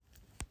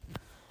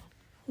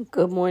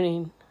Good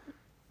morning.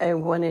 I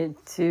wanted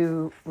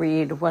to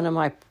read one of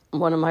my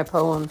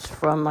poems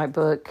from my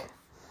book,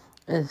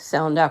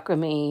 Sound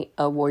Alchemy: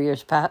 A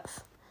Warrior's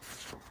Path.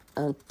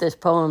 This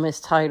poem is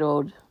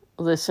titled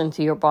 "Listen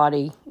to Your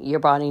Body. Your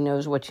body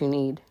knows what you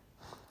need."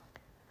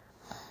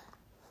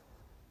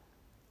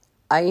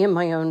 I am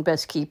my own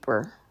best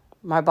keeper.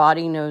 My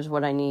body knows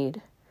what I need.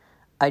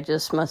 I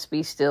just must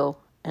be still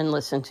and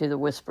listen to the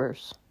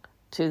whispers,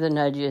 to the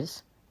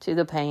nudges, to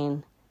the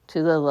pain,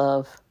 to the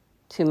love,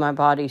 to my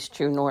body's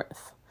true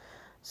north.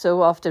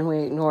 So often we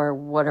ignore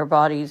what our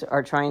bodies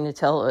are trying to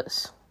tell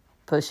us,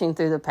 pushing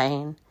through the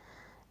pain,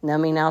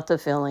 numbing out the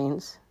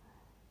feelings,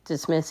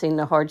 dismissing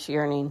the harsh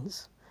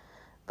yearnings.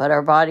 But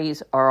our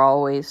bodies are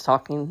always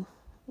talking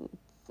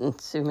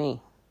to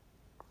me,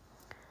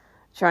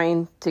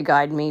 trying to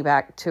guide me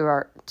back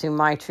to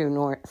my true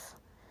north.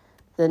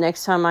 The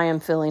next time I am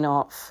feeling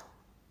off,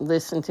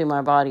 listen to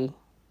my body.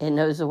 It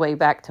knows the way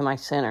back to my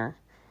center.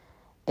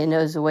 It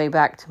knows the way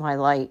back to my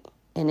light.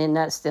 And in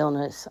that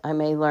stillness, I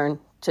may learn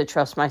to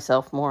trust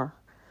myself more,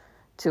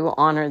 to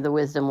honor the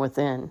wisdom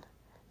within,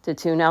 to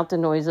tune out the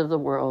noise of the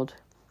world,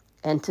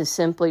 and to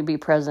simply be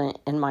present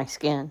in my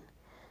skin.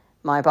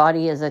 My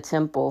body is a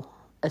temple,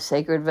 a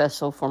sacred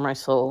vessel for my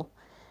soul,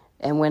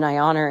 and when I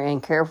honor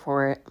and care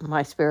for it,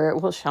 my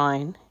spirit will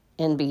shine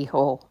and be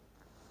whole.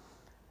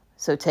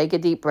 So take a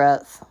deep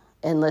breath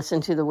and listen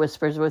to the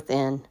whispers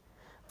within,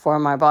 for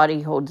my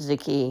body holds the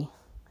key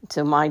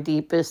to my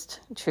deepest,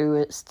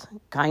 truest,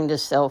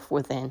 kindest self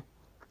within.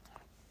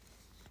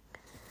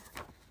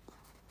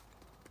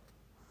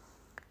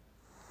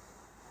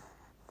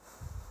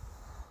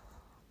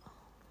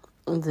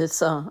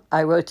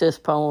 I wrote this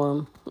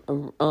poem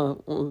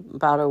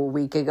about a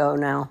week ago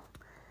now,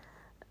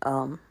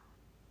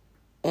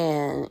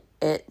 and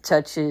it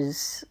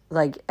touches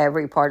like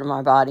every part of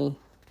my body.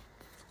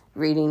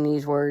 Reading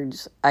these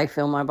words, I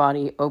feel my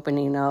body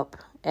opening up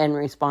and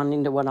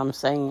responding to what I'm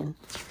saying.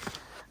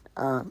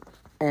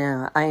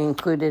 And I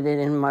included it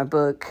in my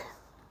book,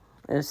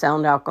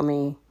 Sound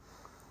Alchemy: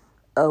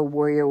 A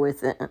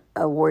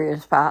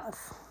Warrior's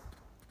Path.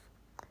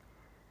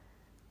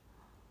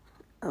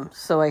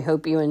 So I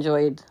hope you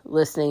enjoyed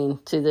listening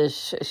to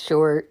this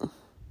short,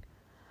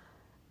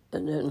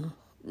 about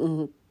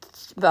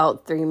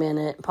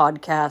 3-minute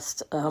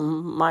podcast.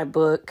 My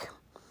book,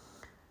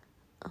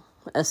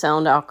 A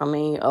Sound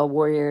Alchemy: A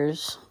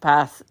Warrior's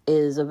Path,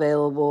 is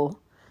available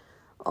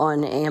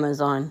on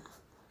Amazon.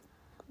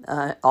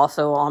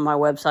 Also on my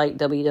website,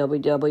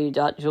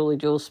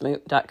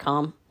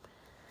 www.juliejulesmoot.com.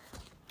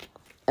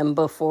 And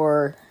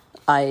before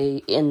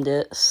I end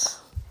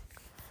this,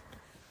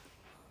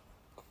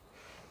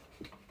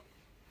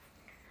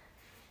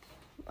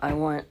 I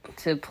want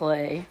to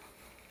play